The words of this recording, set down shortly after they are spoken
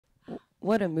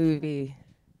What a movie.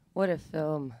 What a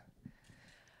film.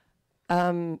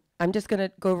 I'm just going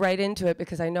to go right into it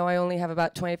because I know I only have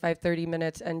about 25, 30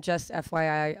 minutes. And just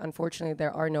FYI, unfortunately,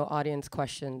 there are no audience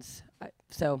questions.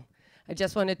 So I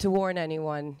just wanted to warn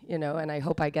anyone, you know, and I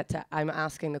hope I'm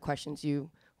asking the questions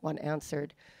you want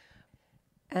answered.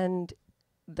 And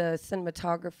the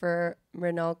cinematographer,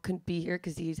 Renal, couldn't be here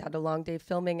because he's had a long day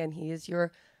filming, and he is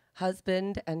your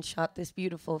husband and shot this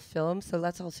beautiful film. So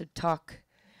let's also talk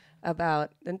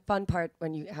about the fun part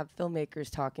when you have filmmakers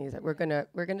talking is that we're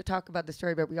gonna talk about the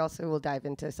story, but we also will dive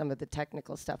into some of the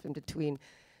technical stuff in between.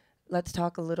 Let's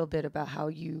talk a little bit about how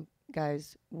you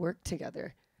guys work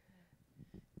together.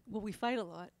 Well, we fight a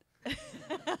lot.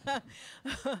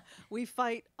 We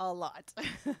fight a lot.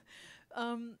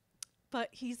 But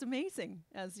he's amazing,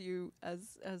 as you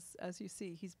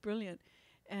see. He's brilliant,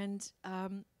 and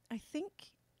I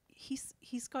think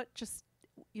he's got just,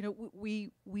 you know,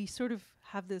 we sort of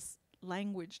have this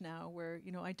language now where,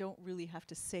 you know, I don't really have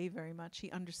to say very much.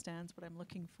 He understands what I'm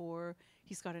looking for.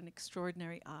 He's got an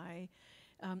extraordinary eye,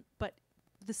 but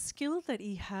the skill that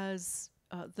he has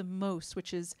the most,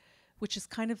 which is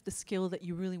kind of the skill that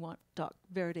you really want Doc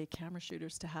Verité camera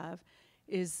shooters to have,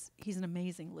 is he's an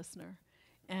amazing listener.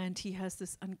 And he has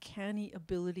this uncanny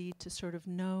ability to sort of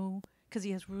know, because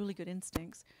he has really good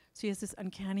instincts, so he has this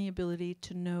uncanny ability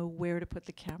to know where to put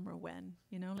the camera when,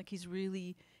 you know, like he's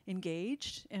really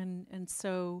engaged. And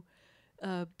so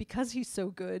because he's so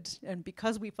good and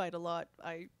because we fight a lot,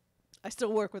 I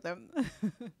still work with him.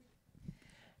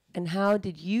 And how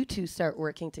did you two start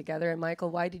working together? And Michael,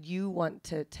 why did you want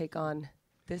to take on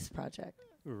this project?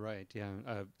 Right, yeah.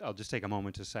 I'll just take a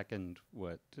moment to second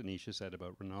what Nisha said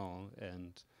about Renal.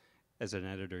 And as an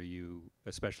editor, you,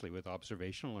 especially with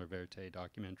observational or verite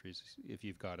documentaries, if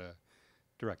you've got a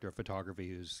director of photography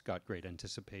who's got great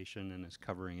anticipation and is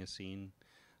covering a scene,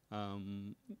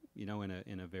 you know,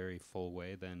 in a very full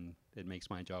way, then it makes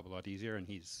my job a lot easier. And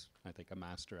he's, I think, a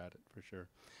master at it for sure.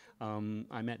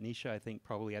 I met Nisha, I think,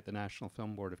 probably at the National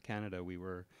Film Board of Canada.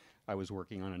 I was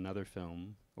working on another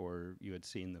film, or you had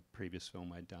seen the previous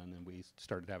film I'd done, and we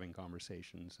started having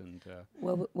conversations. And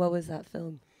what was that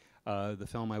film? The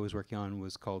film I was working on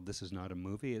was called This Is Not a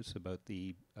Movie. It's about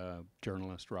the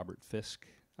journalist Robert Fisk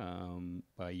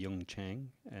by Yung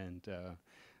Chang, and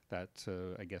that,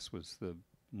 I guess, was the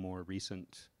more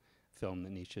recent film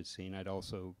that Nisha had seen. I'd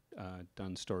also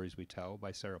done Stories We Tell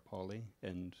by Sarah Polley,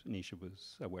 and Nisha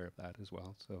was aware of that as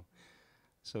well.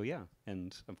 So yeah,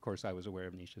 and of course I was aware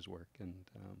of Nisha's work, and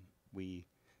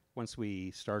once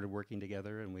we started working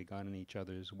together and we got in each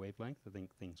other's wavelength, I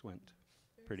think things went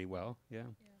pretty well. Yeah.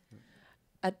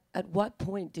 At what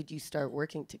point did you start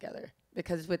working together?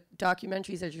 Because with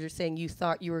documentaries, as you're saying, you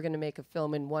thought you were going to make a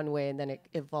film in one way, and then it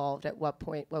evolved. At what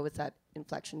point? What was that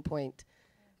inflection point?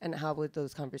 And how were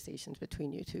those conversations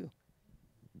between you two?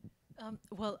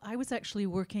 Well, I was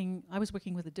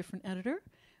working with a different editor.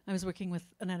 I was working with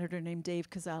an editor named Dave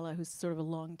Kazala, who's sort of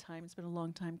he's been a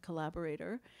long time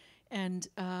collaborator. And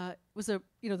there was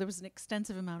an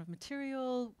extensive amount of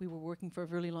material. We were working for a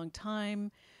really long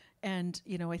time. And,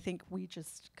 you know, I think we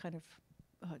just kind of,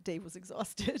 Dave was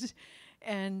exhausted.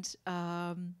 and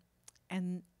I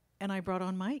brought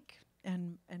on Mike.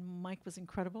 And Mike was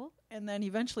incredible. And then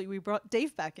eventually we brought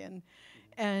Dave back in.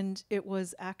 And it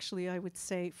was actually, I would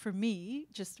say, for me,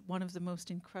 just one of the most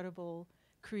incredible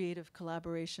creative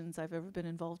collaborations I've ever been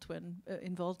involved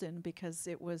in, because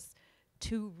it was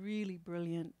two really,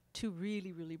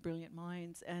 really brilliant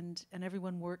minds, and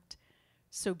everyone worked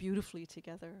so beautifully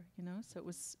together, you know. So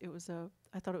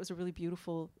I thought it was a really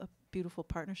beautiful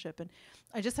partnership. And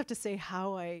I just have to say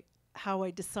how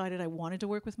I decided I wanted to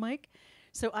work with Mike.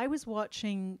 So I was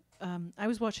watching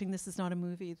This Is Not a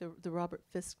Movie, the Robert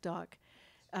Fisk doc,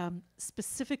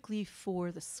 specifically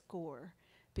for the score,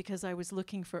 because I was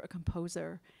looking for a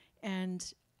composer,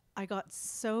 and I got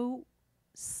so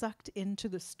sucked into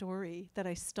the story that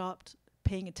I stopped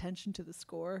paying attention to the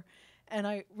score. And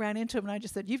I ran into him and I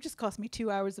just said, "You've just cost me 2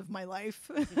 hours of my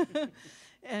life."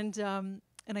 And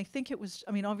I think it was,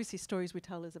 I mean, obviously Stories We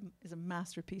Tell is a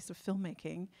masterpiece of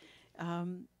filmmaking.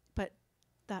 But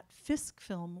that Fisk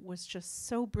film was just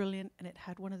so brilliant, and it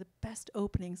had one of the best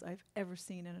openings I've ever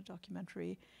seen in a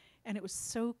documentary. And it was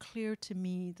so clear to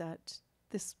me that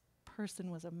this person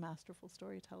was a masterful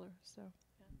storyteller. So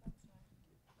yeah, that's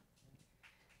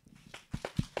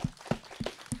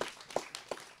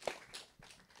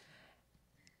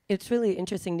It's really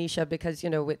interesting, Nisha, because, you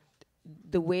know, with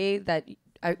the way that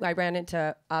I ran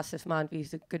into Asif Manvi,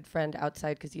 he's a good friend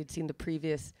outside, because he had seen the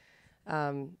previous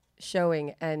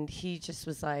showing, and he just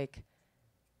was like,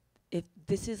 "If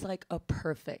this is like a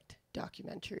perfect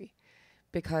documentary,"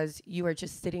 because you are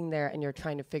just sitting there and you're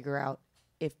trying to figure out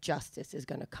if justice is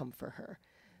going to come for her.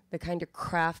 The kind of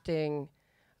crafting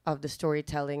of the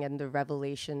storytelling and the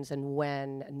revelations and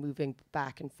when and moving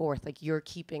back and forth, like you're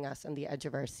keeping us on the edge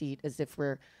of our seat as if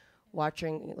we're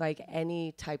watching like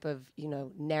any type of, you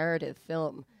know, narrative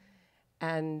film.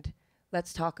 And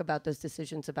let's talk about those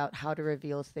decisions about how to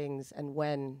reveal things and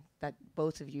when that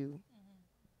both of you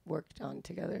worked on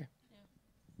together.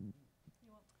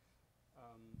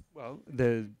 Well,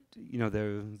 the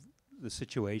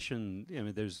situation, I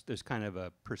mean, there's kind of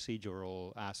a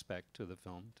procedural aspect to the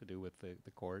film to do with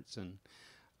the courts, and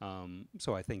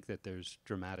so I think that there's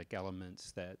dramatic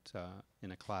elements that,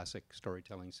 in a classic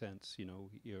storytelling sense, you know,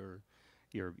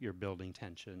 you're building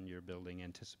tension, you're building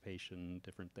anticipation,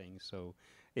 different things. So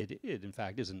it in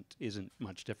fact isn't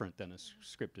much different than a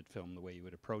scripted film the way you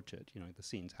would approach it. You know, the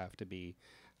scenes have to be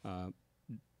done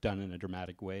in a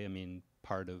dramatic way. I mean,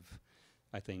 part of,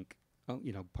 I think,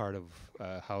 part of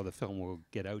how the film will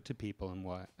get out to people and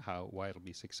why it'll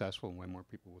be successful and why more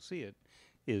people will see it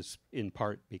is in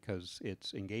part because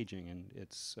it's engaging and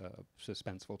it's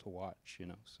suspenseful to watch, you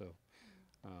know. So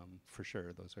for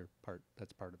sure,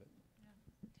 that's part of it.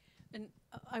 And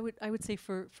I would say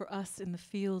for us in the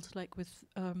field, like with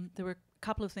there were a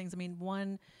couple of things. I mean,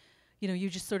 one, you know, you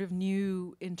just sort of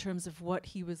knew in terms of what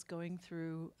he was going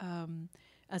through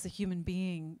as a human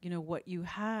being, you know, what you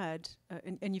had,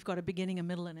 and you've got a beginning, a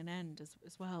middle, and an end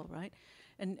as well, right?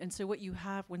 And so what you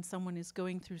have when someone is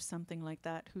going through something like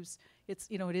that, it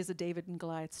is a David and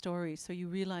Goliath story. So you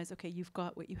realize, okay, you've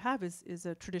got what you have is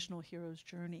a traditional hero's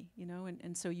journey, you know,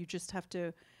 and so you just have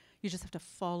to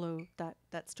follow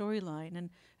that storyline.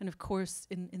 And of course,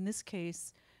 in this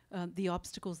case, the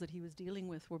obstacles that he was dealing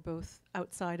with were both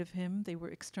outside of him, they were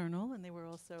external, and they were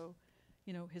also,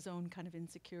 you know, his own kind of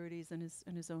insecurities and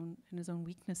his own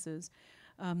weaknesses.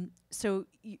 So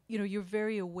you know, you're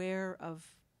very aware of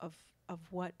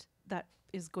what that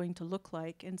is going to look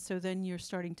like, and so then you're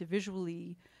starting to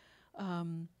visually,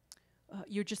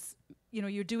 you're just, you know,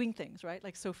 you're doing things, right?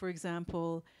 Like, so for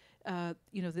example,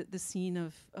 you know, the scene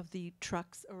of the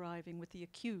trucks arriving with the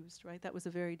accused, right? That was a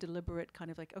very deliberate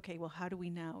kind of like, okay, well, how do we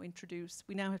now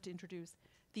have to introduce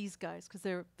these guys, because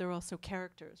they're also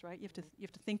characters, right? You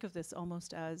have to think of this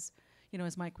almost as, you know,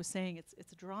 as Mike was saying,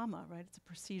 it's a drama, right? It's a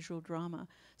procedural drama.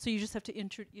 So you just have to you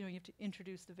have to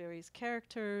introduce the various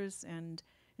characters, and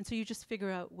so you just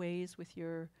figure out ways with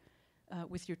your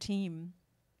team.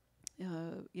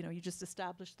 You know, you just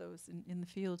establish those in the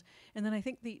field. And then I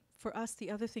think for us,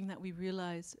 the other thing that we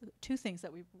realized, two things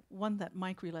one that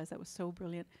Mike realized that was so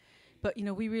brilliant, but, you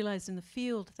know, we realized in the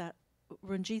field that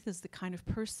Ranjith is the kind of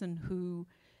person who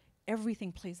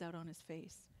everything plays out on his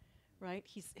face, right?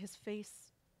 His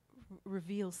face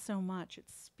reveals so much, it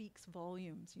speaks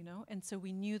volumes, you know? And so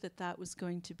we knew that was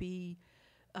going to be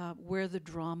where the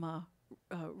drama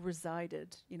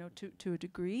resided, you know, to a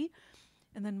degree.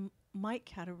 And then Mike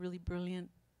had a really brilliant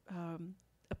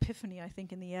epiphany, I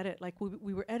think, in the edit. Like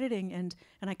we were editing, and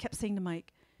I kept saying to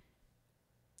Mike,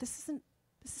 this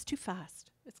is too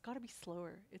fast. It's got to be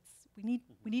slower. We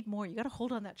need more. You got to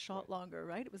hold on that shot longer,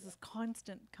 right? It was this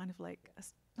constant kind of like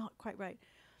not quite right.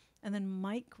 And then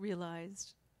Mike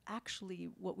realized actually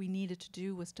what we needed to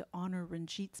do was to honor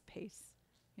Ranjit's pace.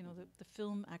 You know, the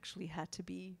film actually had to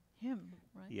be him,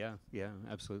 right? Yeah,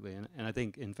 absolutely. And I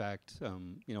think, in fact,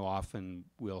 you know, often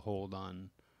we'll hold on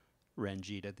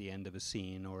Ranjit at the end of a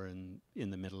scene or in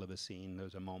the middle of a scene.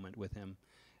 There's a moment with him,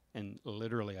 and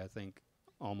literally, I think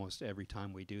almost every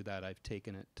time we do that, I've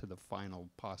taken it to the final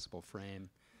possible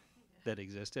frame that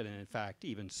existed, and in fact,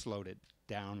 even slowed it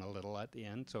down a little at the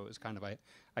end. So it was kind of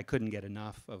I couldn't get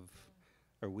enough of,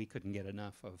 or we couldn't get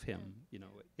enough of him, you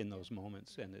know, in those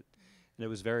moments, and it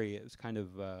was kind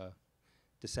of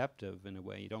deceptive in a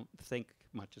way. You don't think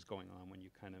much is going on when you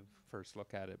kind of first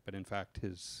look at it, but in fact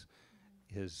his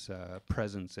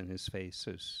presence in his face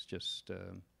is just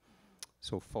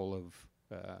so full of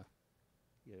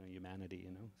you know, humanity,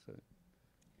 you know. So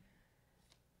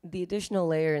the additional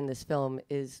layer in this film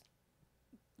is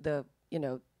the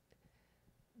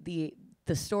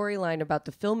storyline about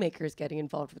the filmmakers getting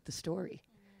involved with the story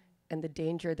and the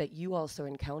danger that you also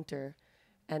encounter.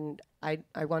 And I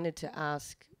wanted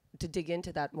to dig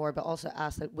into that more, but also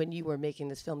ask that when you were making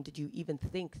this film, did you even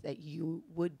think that you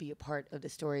would be a part of the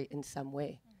story in some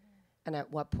way? And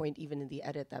at what point, even in the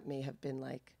edit, that may have been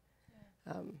like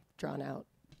drawn out?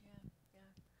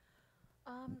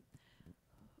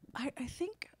 I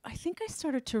think I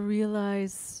started to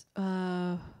realize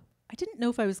I didn't know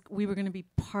if we were going to be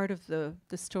part of the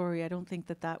story. I don't think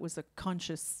that was a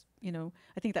conscious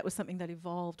I think that was something that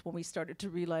evolved when we started to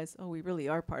realize, oh, we really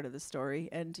are part of the story,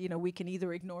 and we can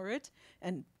either ignore it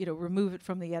and remove it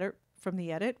from the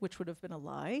edit, which would have been a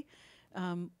lie,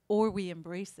 or we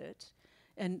embrace it.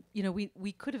 And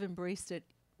we could have embraced it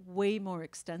way more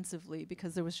extensively,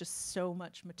 because there was just so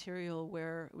much material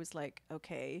where it was like,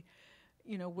 okay,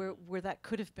 where that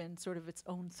could have been sort of its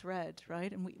own thread,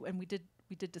 right? And we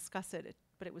did discuss it,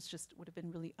 but it would have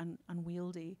been really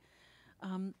unwieldy.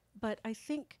 But I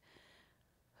think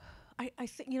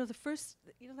the first,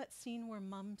 that scene where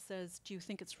Mum says, "Do you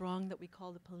think it's wrong that we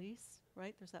call the police?"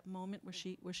 Right? There's that moment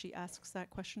where she asks that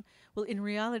question. Well, in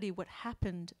reality, what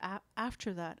happened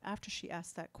after she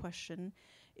asked that question,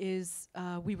 is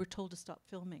we were told to stop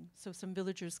filming. So some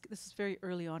villagers, this is very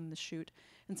early on in the shoot,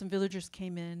 and some villagers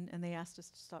came in and they asked us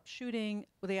to stop shooting.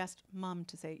 Well, they asked Mum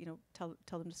to say, tell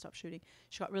them to stop shooting.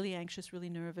 She got really anxious, really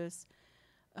nervous.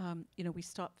 We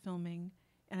stopped filming.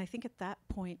 And I think at that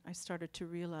point I started to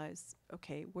realize,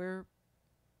 okay, we're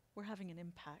having an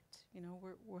impact,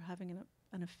 we're having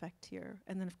an effect here.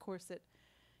 And then of course it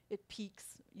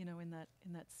peaks, in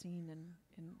that scene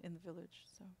in the village.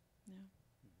 So yeah.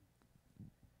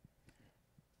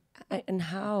 And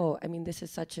how, this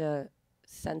is such a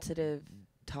sensitive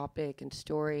topic and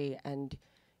story, and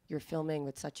you're filming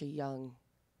with such a young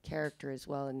character as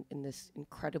well, in this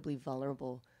incredibly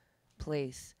vulnerable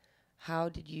place. How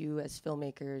did you, as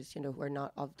filmmakers, who are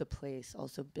not of the place,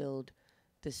 also build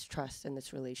this trust and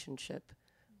this relationship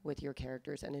with your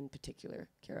characters, and in particular,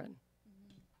 Kieran?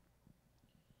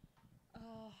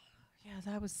 Yeah,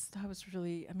 that was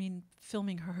really,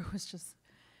 filming her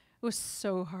was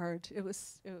so hard. It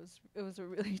was a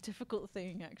really difficult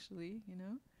thing, actually,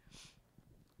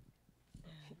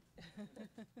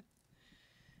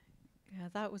 Yeah,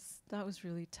 that was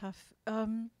really tough.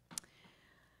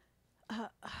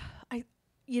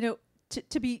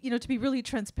 To be really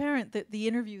transparent, that the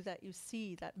interview that you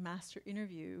see, that master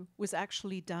interview, was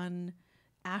actually done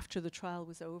after the trial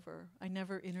was over. I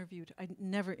never interviewed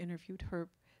her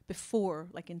before,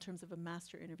 like in terms of a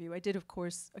master interview. I did, of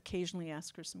course, occasionally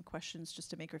ask her some questions just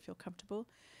to make her feel comfortable.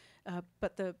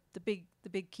 But the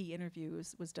big key interview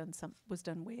was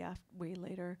done way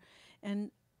later,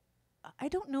 and I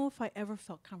don't know if I ever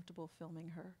felt comfortable filming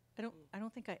her. I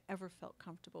don't think I ever felt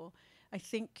comfortable. I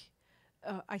think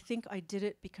I did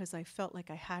it because I felt like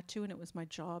I had to, and it was my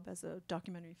job as a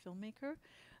documentary filmmaker.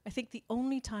 I think the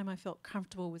only time I felt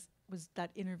comfortable was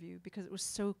that interview, because it was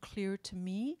so clear to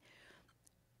me.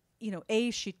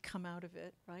 She'd come out of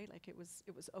it, right? Like it was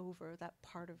over. That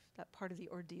part of the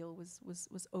ordeal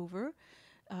was over,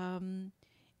 and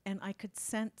I could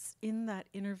sense in that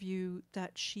interview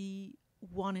that she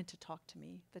wanted to talk to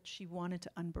me, that she wanted to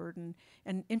unburden.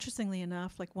 And interestingly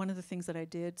enough, like one of the things that I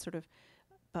did sort of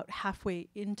about halfway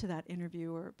into that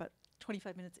interview, or about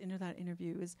 25 minutes into that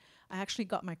interview, is I actually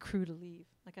got my crew to leave.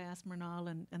 Like I asked Mernal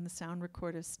and the sound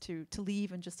recordist to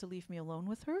leave, and just to leave me alone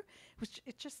with her, which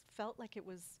it just felt like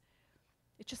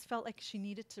she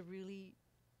needed to really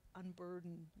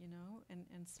unburden,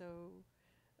 and so,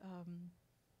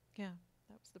 yeah,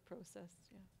 that was the process,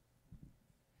 yeah.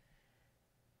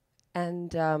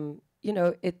 And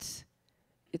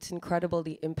it's incredible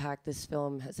the impact this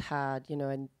film has had,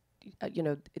 and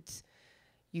it's,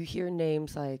 you hear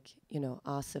names like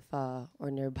Asifa or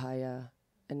Nirbhaya,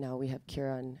 and now we have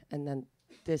Kieran, and then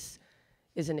this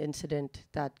is an incident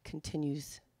that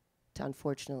continues to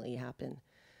unfortunately happen,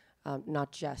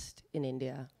 not just in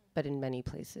India but in many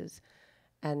places.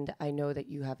 And I know that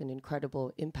you have an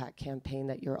incredible impact campaign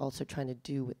that you're also trying to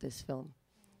do with this film.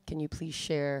 Can you please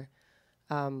share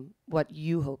what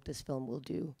you hope this film will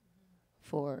do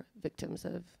for victims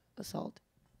of assault?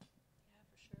 Yeah,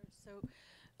 for sure.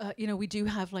 So, we do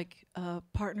have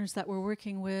partners that we're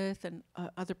working with, and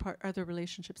other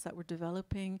relationships that we're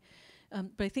developing.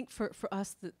 But I think for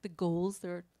us, the goals,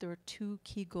 there are two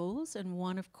key goals, and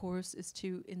one, of course, is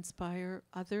to inspire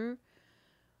other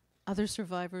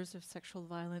survivors of sexual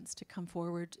violence to come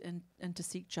forward and to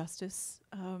seek justice.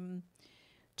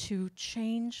 To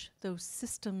change those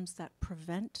systems that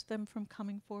prevent them from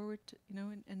coming forward,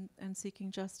 and seeking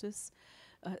justice,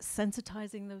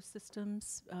 sensitizing those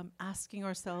systems, asking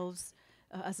ourselves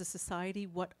as a society,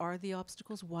 what are the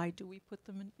obstacles? Why do we put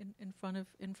them in front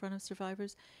of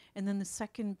survivors? And then the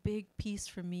second big piece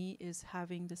for me is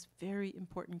having this very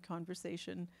important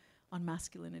conversation on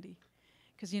masculinity,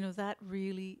 because that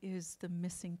really is the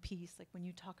missing piece. Like when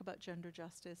you talk about gender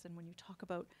justice, and when you talk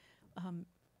about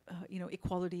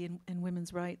equality and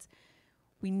women's rights,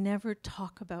 we never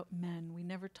talk about men. We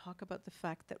never talk about the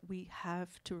fact that we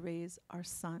have to raise our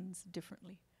sons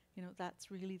differently. You know, that's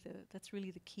really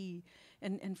the key.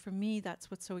 And for me,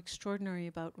 that's what's so extraordinary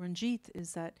about Ranjit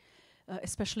is that,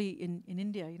 especially in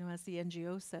India, you know, as the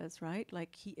NGO says, right?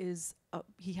 Like he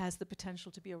has the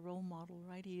potential to be a role model,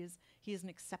 right? He is an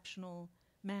exceptional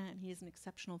man. He is an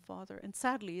exceptional father. And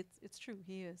sadly, it's true,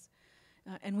 he is.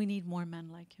 And we need more men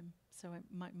like him. So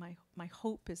my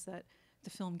hope is that the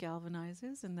film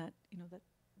galvanizes and that, you know, that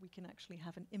we can actually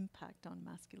have an impact on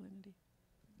masculinity.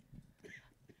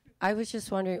 I was just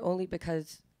wondering only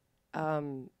because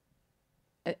I'm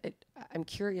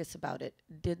curious about it.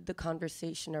 Did the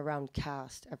conversation around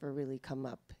caste ever really come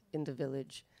up in the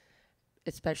village,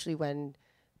 especially when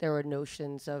there were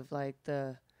notions of like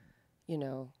the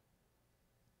guy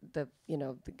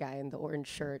in the orange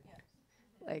shirt,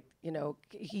 like, you know,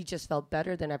 he just felt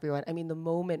better than everyone. I mean, the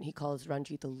moment he calls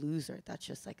Ranjit a loser, that's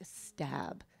just like a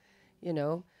stab, you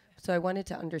know? So I wanted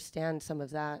to understand some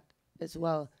of that as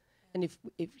well. And if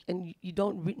you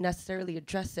don't necessarily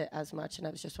address it as much, and I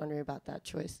was just wondering about that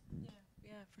choice.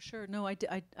 Yeah, for sure. No, I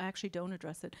actually don't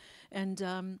address it. And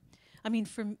I mean,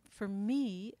 for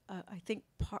me, I think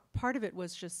part of it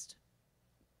was just,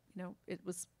 you know, it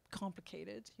was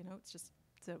complicated. You know,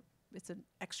 it's an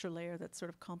extra layer that's sort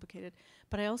of complicated.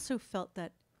 But I also felt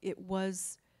that it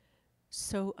was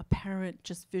so apparent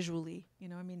just visually. You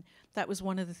know, I mean, that was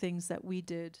one of the things that we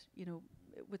did, you know,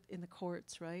 in the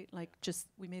courts, right? Like, just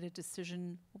we made a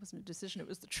decision. It wasn't a decision; it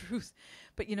was the truth.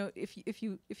 But you know, if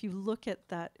you look at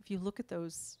that, if you look at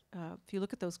those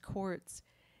courts,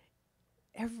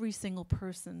 every single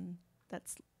person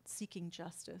that's seeking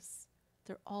justice,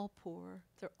 they're all poor.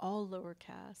 They're all lower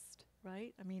caste,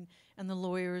 right? I mean, and the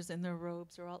lawyers in their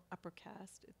robes are all upper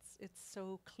caste. It's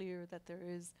so clear that there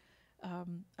is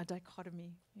a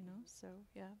dichotomy, you know. So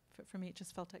yeah, for me, it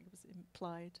just felt like it was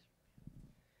implied.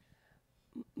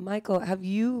 Michael, have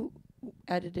you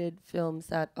edited films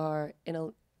that are in a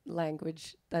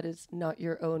language that is not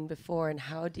your own before, and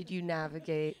how did you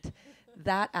navigate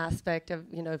that aspect of,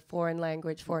 you know, foreign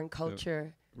language, foreign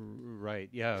culture? Right,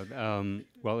 yeah.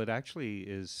 Well, it actually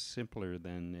is simpler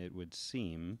than it would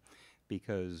seem,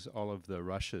 because all of the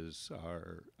rushes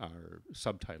are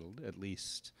subtitled, at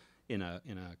least in a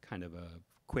kind of a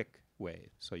quick way,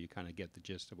 so you kind of get the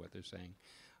gist of what they're saying.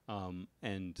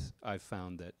 And I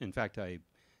found that, in fact, I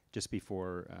just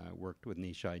before worked with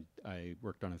Nisha, I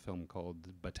worked on a film called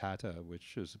Batata,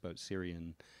 which is about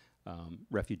Syrian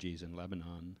refugees in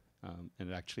Lebanon, and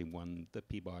it actually won the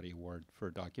Peabody Award for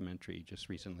a documentary just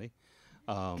recently.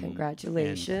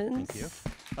 Congratulations. Thank you.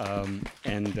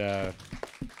 And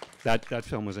that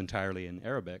film was entirely in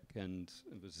Arabic, and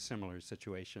it was a similar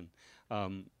situation.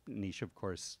 Nisha, of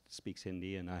course, speaks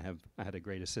Hindi, and I had a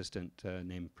great assistant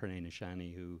named Pranay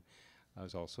Nishani, who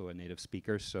was also a native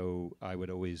speaker. So I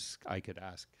could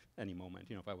ask any moment,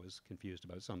 you know, if I was confused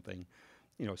about something.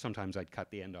 You know, sometimes I'd cut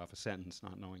the end off a sentence,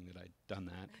 not knowing that I'd done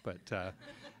that. But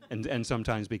and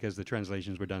sometimes, because the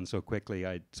translations were done so quickly,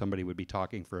 somebody would be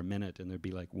talking for a minute, and there'd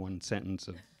be like one sentence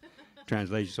of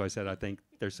translation. So I said, I think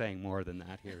they're saying more than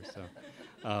that here. So,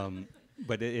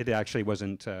 but it actually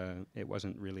wasn't. It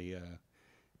wasn't really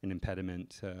an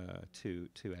impediment to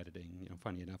editing. You know,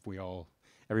 funny enough,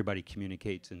 everybody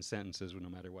communicates in sentences, no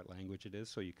matter what language it is.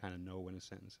 So you kind of know when a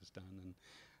sentence is done, and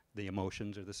the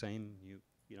emotions are the same.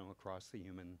 You know, across the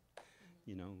human,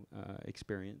 you know,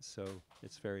 experience. So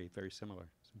it's very, very similar.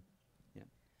 So, yeah.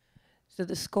 So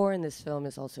the score in this film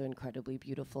is also incredibly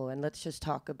beautiful, and let's just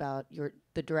talk about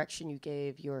the direction you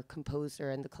gave your composer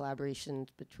and the collaboration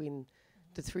between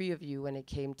the three of you when it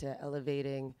came to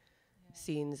elevating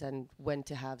scenes and when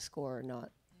to have score or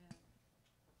not.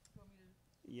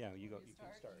 Yeah, you can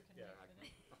start. Yeah.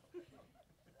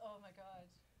 Oh my God,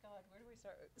 where do we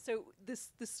start? So the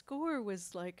score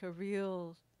was like a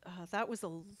real. That was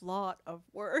a lot of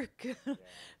work. It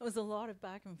was a lot of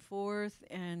back and forth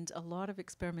and a lot of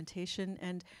experimentation.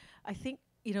 And I think,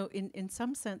 you know, in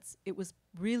some sense, it was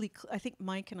really. I think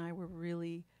Mike and I were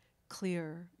really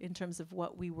clear in terms of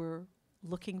what we were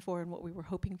looking for and what we were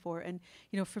hoping for. And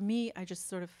you know, for me, I just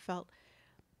sort of felt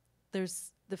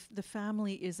there's the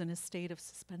family is in a state of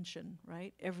suspension,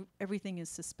 right? Everything is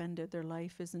suspended. Their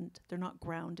life isn't. They're not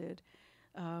grounded.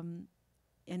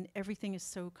 And everything is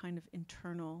so kind of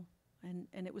internal,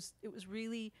 and it was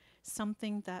really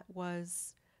something that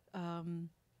was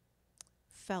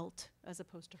felt as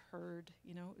opposed to heard.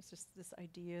 You know, it's just this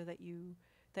idea that you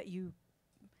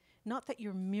not that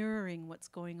you're mirroring what's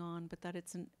going on, but that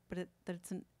it's an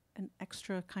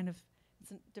extra kind of,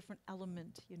 it's a different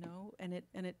element, you know, and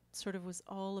it sort of was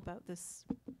all about this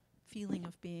feeling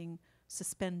of being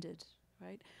suspended,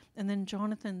 right? And then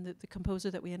Jonathan, the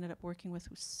composer that we ended up working with,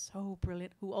 who's so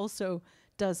brilliant, who also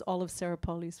does all of Sarah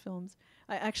Polley's films.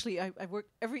 I worked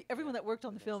everyone that worked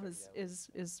on the film is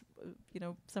you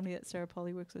know, somebody that Sarah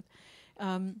Polley works with.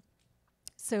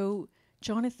 So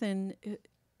Jonathan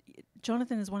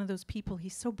is one of those people.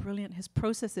 He's so brilliant. His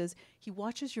process is he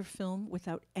watches your film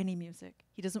without any music.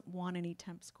 He doesn't want any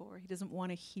temp score. He doesn't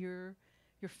want to hear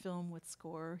your film with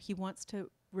score. He wants to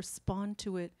respond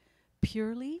to it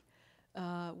purely,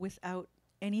 without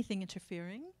anything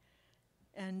interfering.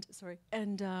 And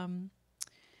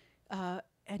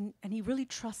he really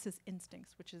trusts his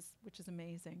instincts, which is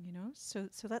amazing, you know. So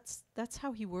that's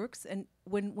how he works. And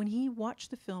when he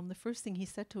watched the film, the first thing he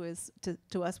said to us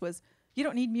was, "You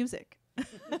don't need music."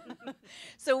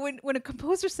 So when a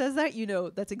composer says that, you know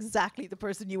that's exactly the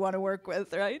person you want to work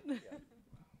with, right?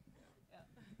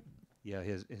 Yeah,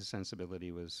 his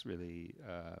sensibility was really,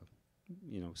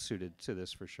 suited to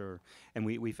this for sure. And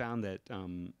we found that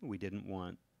we didn't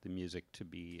want the music to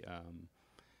be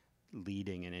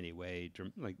leading in any way,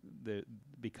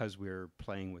 because we're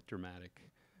playing with dramatic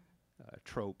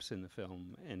tropes in the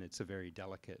film, and it's a very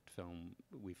delicate film.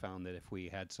 We found that if we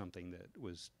had something that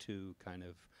was too kind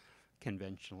of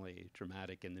conventionally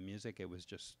dramatic in the music, it was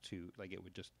just too, it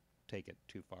would just take it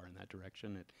too far in that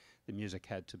direction. The music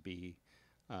had to be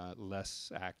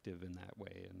less active in that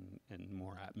way and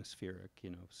more atmospheric,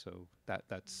 you know. So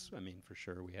that's I mean, for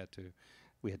sure we had to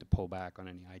pull back on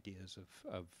any ideas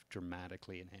of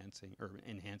dramatically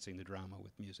enhancing the drama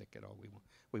with music at all.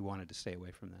 We wanted to stay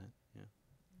away from that. Yeah.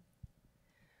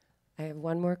 I have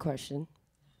one more question.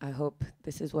 I hope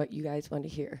this is what you guys want to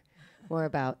hear more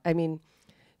about. I mean,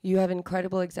 you have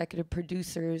incredible executive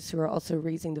producers who are also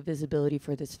raising the visibility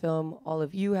for this film. All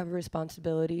of you have a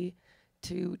responsibility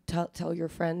to tell your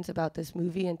friends about this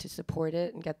movie and to support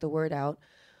it and get the word out.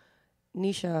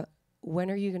 Nisha,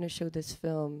 when are you going to show this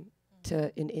film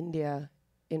in India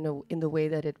in the way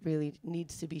that it really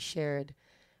needs to be shared,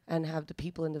 and have the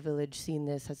people in the village seen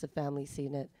this, has the family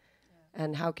seen it? Yeah.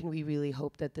 And how can we really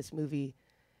hope that this movie,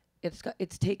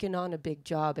 it's taken on a big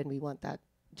job, and we want that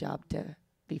job to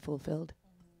be fulfilled?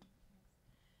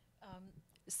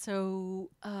 So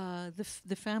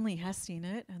the family has seen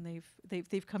it, and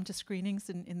they've come to screenings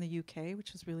in the UK,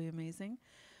 which is really amazing.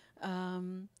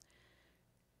 The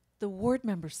ward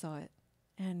member saw it,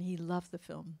 and he loved the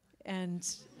film, and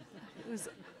it was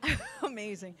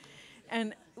amazing.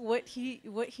 And what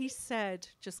he said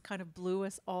just kind of blew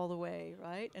us all away,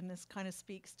 right? And this kind of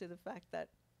speaks to the fact that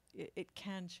it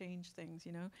can change things,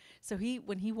 you know. So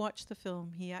when he watched the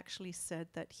film, he actually said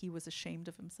that he was ashamed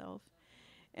of himself,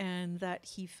 and that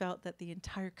he felt that the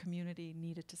entire community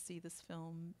needed to see this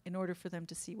film in order for them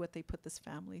to see what they put this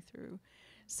family through.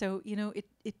 So, you know,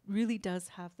 it really does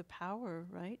have the power,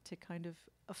 right, to kind of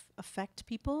affect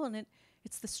people, and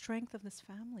it's the strength of this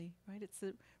family, right? It's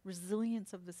the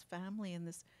resilience of this family and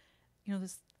this, you know,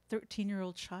 this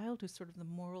 13-year-old child who's sort of the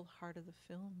moral heart of the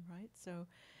film, right? So,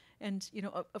 and, you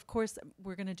know, of course,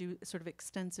 we're going to do sort of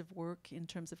extensive work in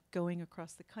terms of going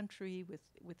across the country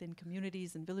within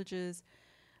communities and villages.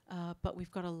 But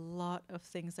we've got a lot of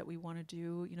things that we want to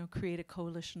do, you know, create a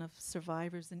coalition of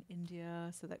survivors in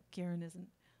India so that Kiran isn't,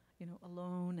 you know,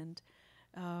 alone, and,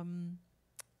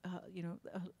 you know,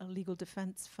 a legal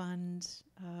defense fund,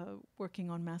 working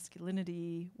on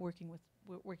masculinity, working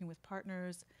with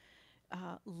partners,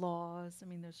 laws. I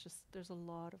mean, there's a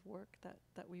lot of work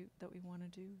that we want to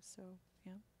do. So,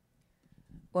 yeah.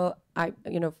 Well,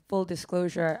 full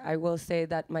disclosure, I will say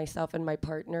that myself and my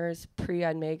partners, Priya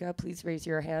and Megha, please raise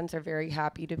your hands, are very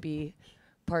happy to be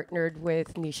partnered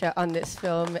with Nisha on this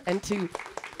film and to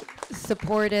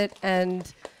support it.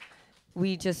 And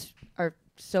we just are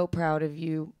so proud of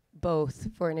you both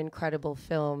for an incredible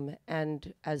film.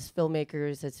 And as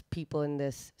filmmakers, as people in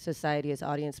this society, as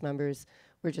audience members,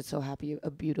 we're just so happy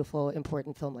a beautiful,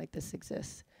 important film like this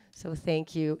exists. So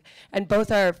thank you. And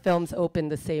both our films opened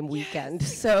the same weekend.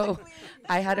 So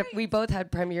we both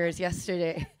had premieres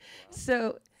yesterday.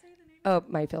 So,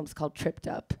 my film's called Tripped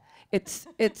Up. It's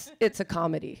a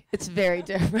comedy. It's very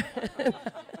different.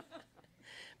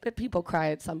 But people cry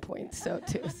at some point, so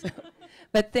too. So.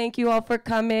 But thank you all for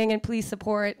coming, and please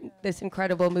support this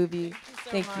incredible movie.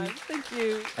 Thank you. Thank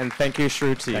you. And thank you,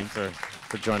 Shruti,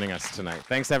 for joining us tonight.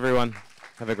 Thanks, everyone.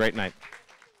 Have a great night.